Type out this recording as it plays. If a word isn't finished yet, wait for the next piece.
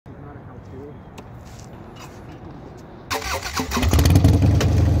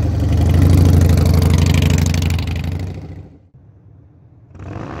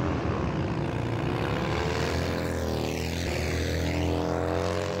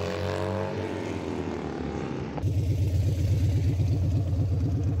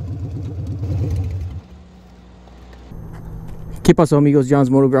¿Qué pasó, amigos? John's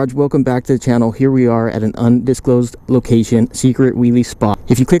Moto Garage. Welcome back to the channel. Here we are at an undisclosed location, secret wheelie spot.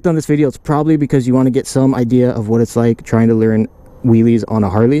 If you clicked on this video, it's probably because you want to get some idea of what it's like trying to learn wheelies on a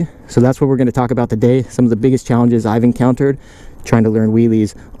Harley. So that's what we're going to talk about today. Some of the biggest challenges I've encountered trying to learn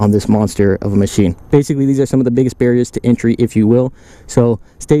wheelies on this monster of a machine. Basically, these are some of the biggest barriers to entry, if you will. So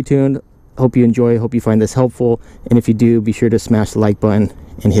stay tuned. Hope you enjoy. Hope you find this helpful. And if you do, be sure to smash the like button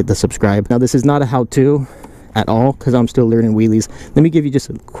and hit the subscribe. Now, this is not a how-to at all because I'm still learning wheelies. Let me give you just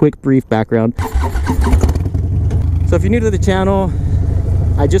a quick brief background. So if you're new to the channel,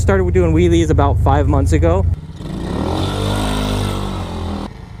 I just started doing wheelies about 5 months ago.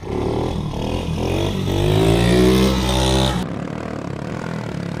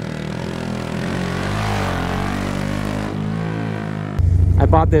 I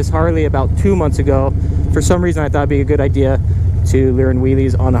bought this Harley about 2 months ago. For some reason I thought it'd be a good idea to learn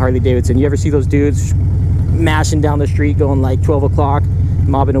wheelies on a Harley Davidson. You ever see those dudes mashing down the street going like 12 o'clock,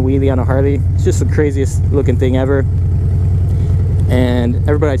 mobbing a wheelie on a Harley? It's just the craziest looking thing ever. And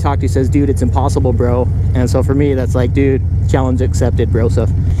everybody I talk to says, dude, it's impossible, bro. And so for me, that's like, dude, challenge accepted, bro stuff.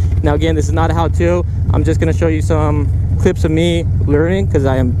 Now again, this is not a how-to. I'm just going to show you some clips of me learning because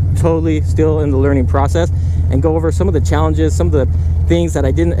I am totally still in the learning process, and go over some of the challenges, some of the things that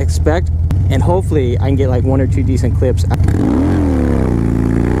I didn't expect, and hopefully I can get like 1 or 2 decent clips.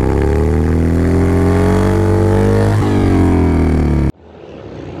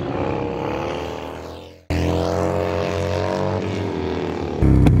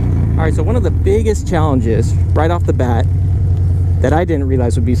 Alright, so one of the biggest challenges right off the bat that I didn't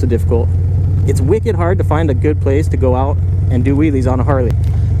realize would be so difficult, it's wicked hard to find a good place to go out and do wheelies on a Harley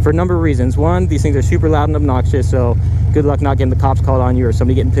for a number of reasons. One, these things are super loud and obnoxious, so good luck not getting the cops called on you or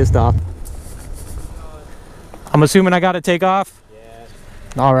somebody getting pissed off. I'm assuming I got to take off?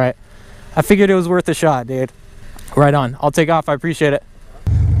 Yeah. Alright. I figured it was worth a shot, dude. Right on. I'll take off. I appreciate it.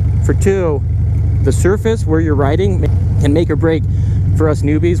 For two, the surface where you're riding can make or break for us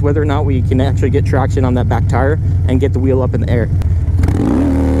newbies whether or not we can actually get traction on that back tire and get the wheel up in the air.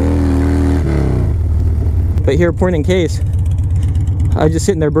 But here, point in case, I was just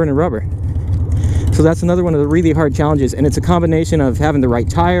sitting there burning rubber. So that's another one of the really hard challenges, and it's a combination of having the right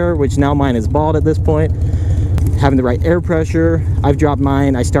tire, which now mine is bald at this point, having the right air pressure. I've dropped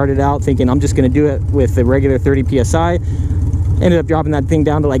mine. I started out thinking I'm just going to do it with the regular 30 psi, ended up dropping that thing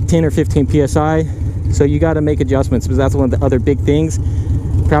down to like 10 or 15 psi. So you got to make adjustments, because that's one of the other big things.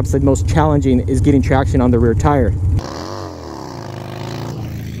 Perhaps the most challenging is getting traction on the rear tire.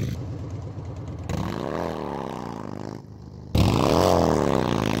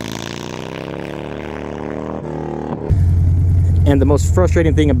 And the most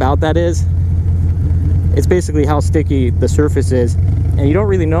frustrating thing about that is it's basically how sticky the surface is, and you don't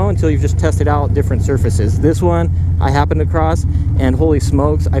really know until you've just tested out different surfaces. This one I happened across, and holy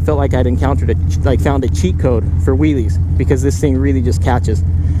smokes, I felt like I'd encountered found a cheat code for wheelies, because this thing really just catches.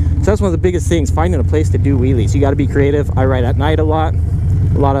 So that's one of the biggest things, finding a place to do wheelies. You got to be creative. I ride at night a lot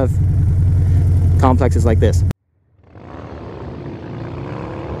of complexes like this.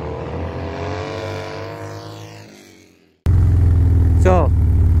 So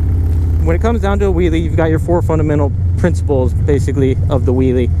when it comes down to a wheelie, you've got your 4 fundamental principles basically of the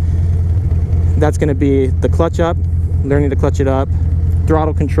wheelie. That's going to be the clutch up, learning to clutch it up,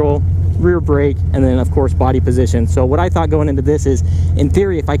 throttle control, rear brake, and then of course body position. So what I thought going into this is, in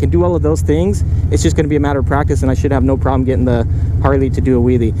theory, if I can do all of those things, it's just going to be a matter of practice, and I should have no problem getting the Harley to do a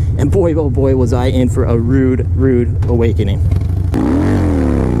wheelie. And boy, oh boy, was I in for a rude awakening.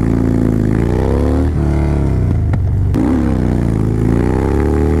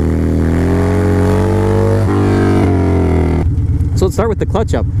 So let's start with the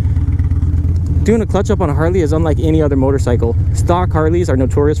clutch up. Doing a clutch up on a Harley is unlike any other motorcycle. Stock Harleys are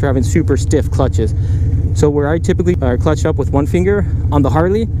notorious for having super stiff clutches. So where I typically clutch up with 1 finger, on the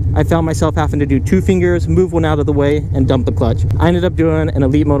Harley, I found myself having to do 2 fingers, move one out of the way, and dump the clutch. I ended up doing an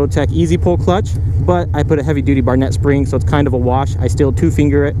Elite Mototech easy pull clutch, but I put a heavy duty Barnett spring, so it's kind of a wash. I still 2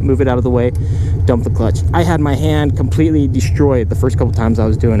 finger it, move it out of the way, dump the clutch. I had my hand completely destroyed the first couple times I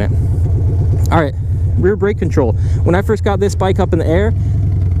was doing it. All right. Rear brake control. When I first got this bike up in the air,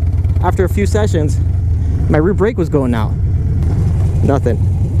 after a few sessions, my rear brake was going out. Nothing.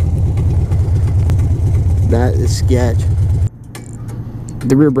 That is sketch.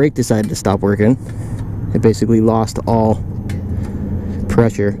 The rear brake decided to stop working. It basically lost all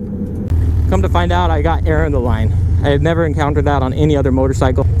pressure. Come to find out, I got air in the line. I had never encountered that on any other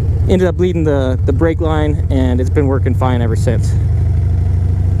motorcycle. Ended up bleeding the brake line, and it's been working fine ever since.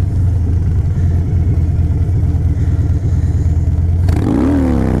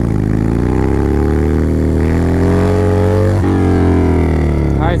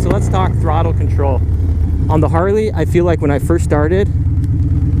 On the Harley, I feel like when I first started,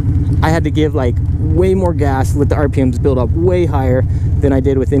 I had to give like way more gas, let the RPMs build up way higher than I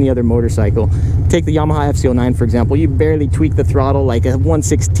did with any other motorcycle. Take the Yamaha FC09 for example. You barely tweak the throttle like a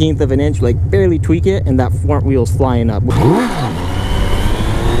 1/16 of an inch, like barely tweak it, and that front wheel's flying up.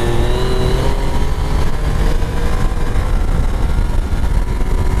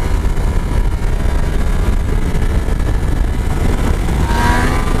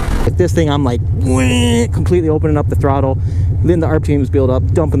 With this thing, I'm like completely opening up the throttle, letting the RPMs build up,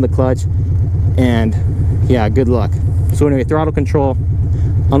 dumping the clutch, and yeah, good luck. So anyway, throttle control,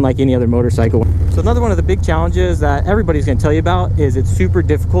 unlike any other motorcycle. So another one of the big challenges that everybody's going to tell you about is it's super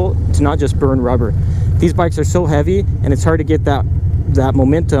difficult to not just burn rubber. These bikes are so heavy, and it's hard to get that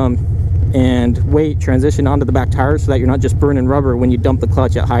momentum and weight transition onto the back tires so that you're not just burning rubber when you dump the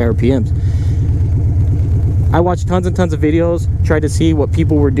clutch at high RPMs. I watched tons and tons of videos, tried to see what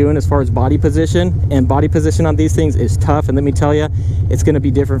people were doing as far as body position, and body position on these things is tough, and let me tell you, it's going to be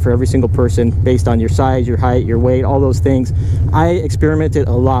different for every single person based on your size, your height, your weight, all those things. I experimented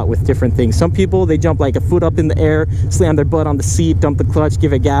a lot with different things. Some people, they jump like a foot up in the air, slam their butt on the seat, dump the clutch,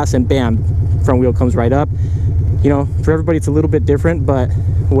 give it gas, and bam, front wheel comes right up. You know, for everybody it's a little bit different, but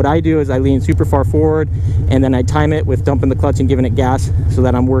what I do is I lean super far forward, and then I time it with dumping the clutch and giving it gas so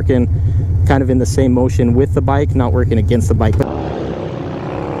that I'm working kind of in the same motion with the bike, not working against the bike. But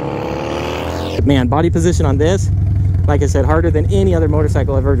man, body position on this, like I said, harder than any other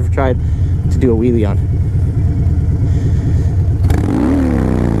motorcycle I've ever tried to do a wheelie on.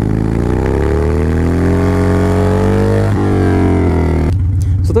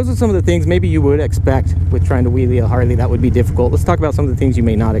 So those are some of the things maybe you would expect with trying to wheelie a Harley that would be difficult. Let's talk about some of the things you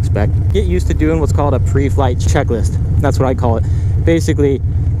may not expect. Get used to doing what's called a pre-flight checklist. That's what I call it. Basically,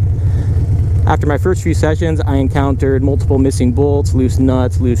 after my first few sessions, I encountered multiple missing bolts, loose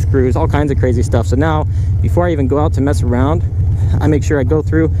nuts, loose screws, all kinds of crazy stuff. So now, before I even go out to mess around, I make sure I go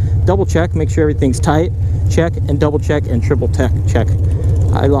through, double check, make sure everything's tight, check, and double check, and triple check.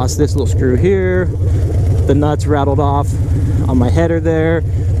 I lost this little screw here, the nuts rattled off on my header there,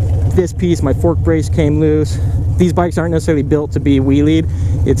 this piece, my fork brace came loose. These bikes aren't necessarily built to be wheelied.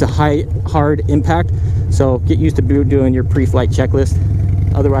 It's a high, hard impact, so get used to doing your pre-flight checklist.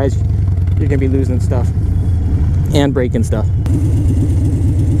 Otherwise, you're gonna be losing stuff and breaking stuff.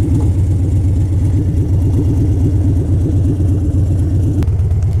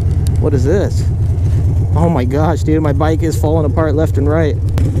 What is this? Oh my gosh, dude, my bike is falling apart left and right.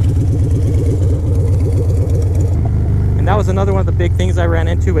 And that was another one of the big things I ran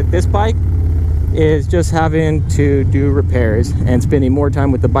into with this bike, is just having to do repairs and spending more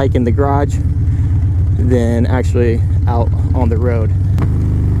time with the bike in the garage than actually out on the road.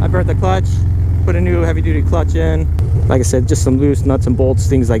 I burnt the clutch, put a new heavy-duty clutch in. Like I said, just some loose nuts and bolts,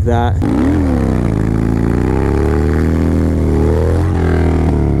 things like that.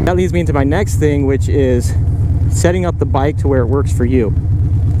 That leads me into my next thing, which is setting up the bike to where it works for you.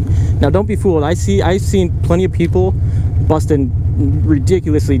 Now, don't be fooled. I've seen plenty of people busting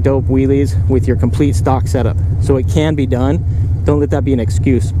ridiculously dope wheelies with your complete stock setup. So it can be done. Don't let that be an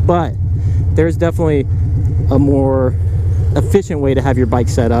excuse. But there's definitely a more efficient way to have your bike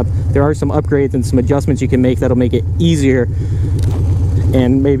set up. There are some upgrades and some adjustments you can make that'll make it easier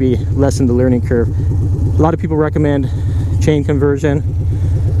and maybe lessen the learning curve. A lot of people recommend chain conversion.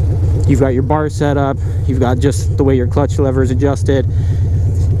 You've got your bar set up, you've got just the way your clutch lever is adjusted.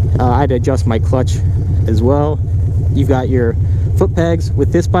 I had to adjust my clutch as well. You've got your foot pegs.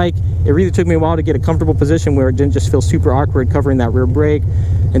 With this bike, it really took me a while to get a comfortable position where it didn't just feel super awkward covering that rear brake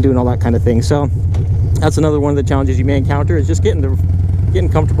and doing all that kind of thing. So that's another one of the challenges you may encounter, is just getting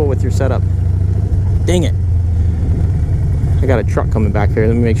comfortable with your setup. Dang it. I got a truck coming back here.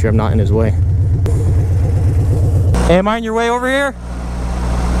 Let me make sure I'm not in his way. Hey, am I in your way over here?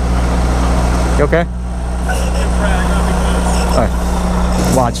 You okay? All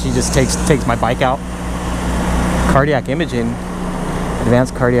right. Watch, he just takes my bike out. Cardiac imaging.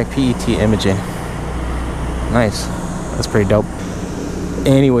 Advanced cardiac PET imaging. Nice. That's pretty dope.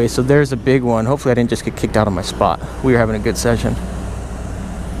 Anyway, so there's a big one. Hopefully I didn't just get kicked out of my spot. We were having a good session.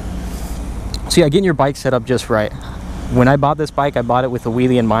 So yeah, getting your bike set up just right. When I bought this bike, I bought it with a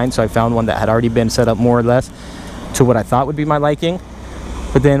wheelie in mind, so I found one that had already been set up more or less to what I thought would be my liking.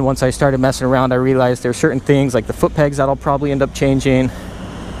 But then once I started messing around, I realized there are certain things like the foot pegs that I'll probably end up changing.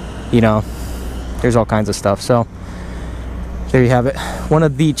 You know, there's all kinds of stuff. So there you have it. One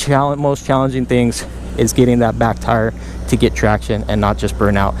of the most challenging things is getting that back tire to get traction and not just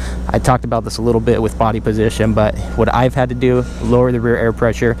burn out. I talked about this a little bit with body position, but what I've had to do, lower the rear air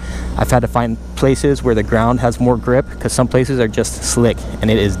pressure. I've had to find places where the ground has more grip, because some places are just slick and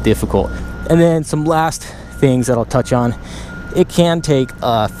it is difficult. And then some last things that I'll touch on. It can take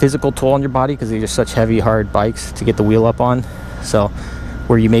a physical toll on your body because these are such heavy, hard bikes to get the wheel up on. So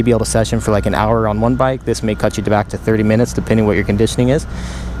where you may be able to session for like an hour on one bike, this may cut you back to 30 minutes depending what your conditioning is.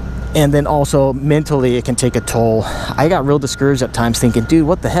 And then also mentally it can take a toll. I got real discouraged at times thinking, dude,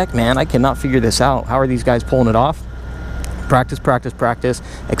 what the heck, man, I cannot figure this out. How are these guys pulling it off? Practice, practice, practice,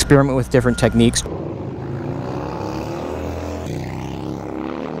 experiment with different techniques.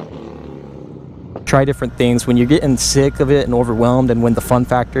 Try different things. When you're getting sick of it and overwhelmed and when the fun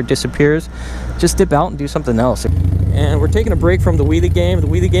factor disappears, just dip out and do something else. And we're taking a break from the wheelie game. The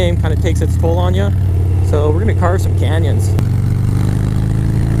wheelie game kind of takes its toll on you. So we're gonna carve some canyons.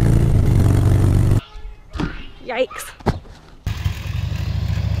 Yikes.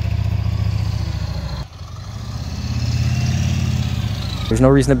 There's no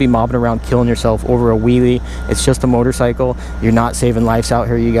reason to be mobbing around killing yourself over a wheelie. It's just a motorcycle. You're not saving lives out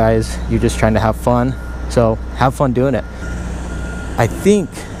here, you guys. You're just trying to have fun. So have fun doing it. I think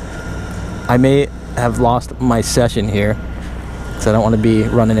I may have lost my session here because I don't want to be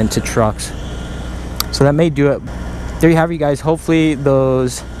running into trucks. So that may do it. There you have it, you guys. Hopefully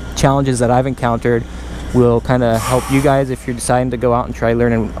those challenges that I've encountered will kind of help you guys if you're deciding to go out and try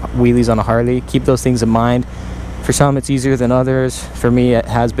learning wheelies on a Harley. Keep those things in mind. For some it's easier than others. For me it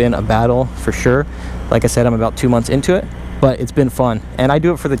has been a battle for sure. Like I said, I'm about 2 months into it, but it's been fun and I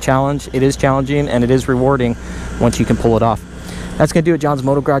do it for the challenge. It is challenging and it is rewarding once you can pull it off. That's gonna do it, John's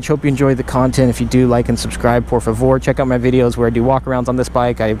Moto Garage. Hope you enjoyed the content. If you do, like and subscribe, por favor. Check out my videos where I do walkarounds on this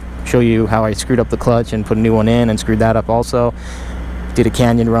bike. I show you how I screwed up the clutch and put a new one in and screwed that up also. Did a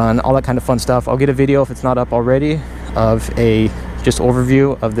canyon run, all that kind of fun stuff. I'll get a video if it's not up already of a just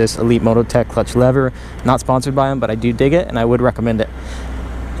overview of this Elite Mototech clutch lever. Not sponsored by them, but I do dig it and I would recommend it.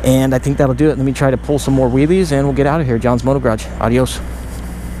 And I think that'll do it. Let me try to pull some more wheelies and we'll get out of here. John's Moto Garage. Adios.